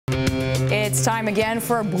It's time again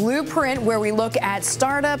for a Blueprint, where we look at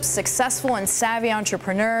startups, successful and savvy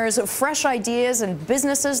entrepreneurs, fresh ideas, and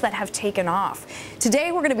businesses that have taken off.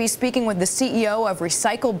 Today, we're going to be speaking with the CEO of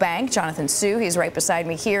RecycleBank, Jonathan Su. He's right beside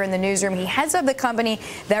me here in the newsroom. He heads up the company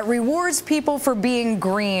that rewards people for being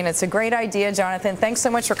green. It's a great idea, Jonathan. Thanks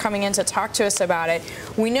so much for coming in to talk to us about it.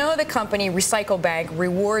 We know the company RecycleBank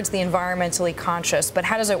rewards the environmentally conscious, but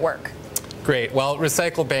how does it work? Great. Well,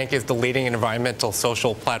 RecycleBank is the leading environmental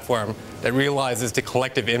social platform that realizes the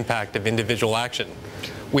collective impact of individual action.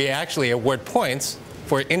 We actually award points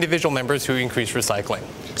for individual members who increase recycling.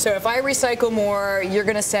 So if I recycle more, you're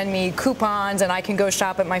going to send me coupons and I can go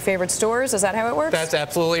shop at my favorite stores? Is that how it works? That's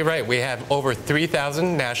absolutely right. We have over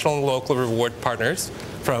 3,000 national and local reward partners,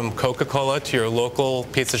 from Coca-Cola to your local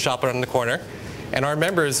pizza shop around the corner. And our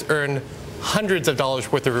members earn hundreds of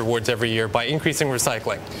dollars worth of rewards every year by increasing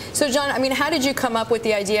recycling. So John, how did you come up with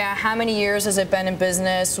the idea? How many years has it been in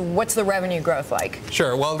business? What's the revenue growth like?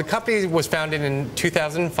 Sure. Well, the company was founded in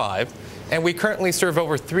 2005, and we currently serve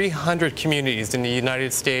over 300 communities in the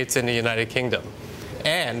United States and the United Kingdom.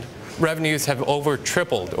 And revenues have over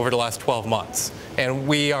tripled over the last 12 months. And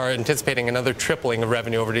we are anticipating another tripling of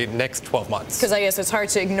revenue over the next 12 months. Because I guess it's hard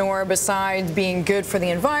to ignore, besides being good for the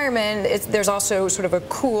environment, there's also sort of a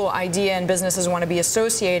cool idea, and businesses want to be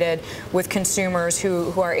associated with consumers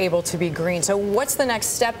who are able to be green. So what's the next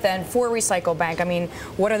step then for RecycleBank?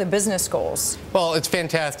 What are the business goals? Well, it's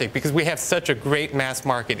fantastic because we have such a great mass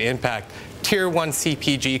market impact. Tier 1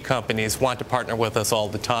 CPG companies want to partner with us all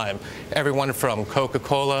the time. Everyone from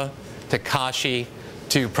Coca-Cola to Kashi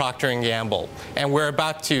to Procter & Gamble. And we're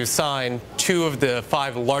about to sign 2 of the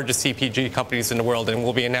 5 largest CPG companies in the world, and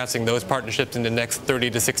we'll be announcing those partnerships in the next 30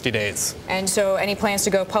 to 60 days. And so any plans to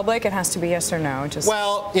go public? It has to be yes or no?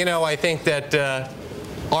 Well, I think that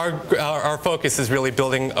our focus is really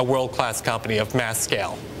building a world-class company of mass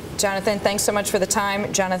scale. Jonathan, thanks so much for the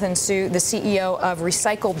time. Jonathan Su, the CEO of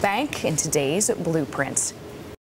RecycleBank, in today's Blueprints.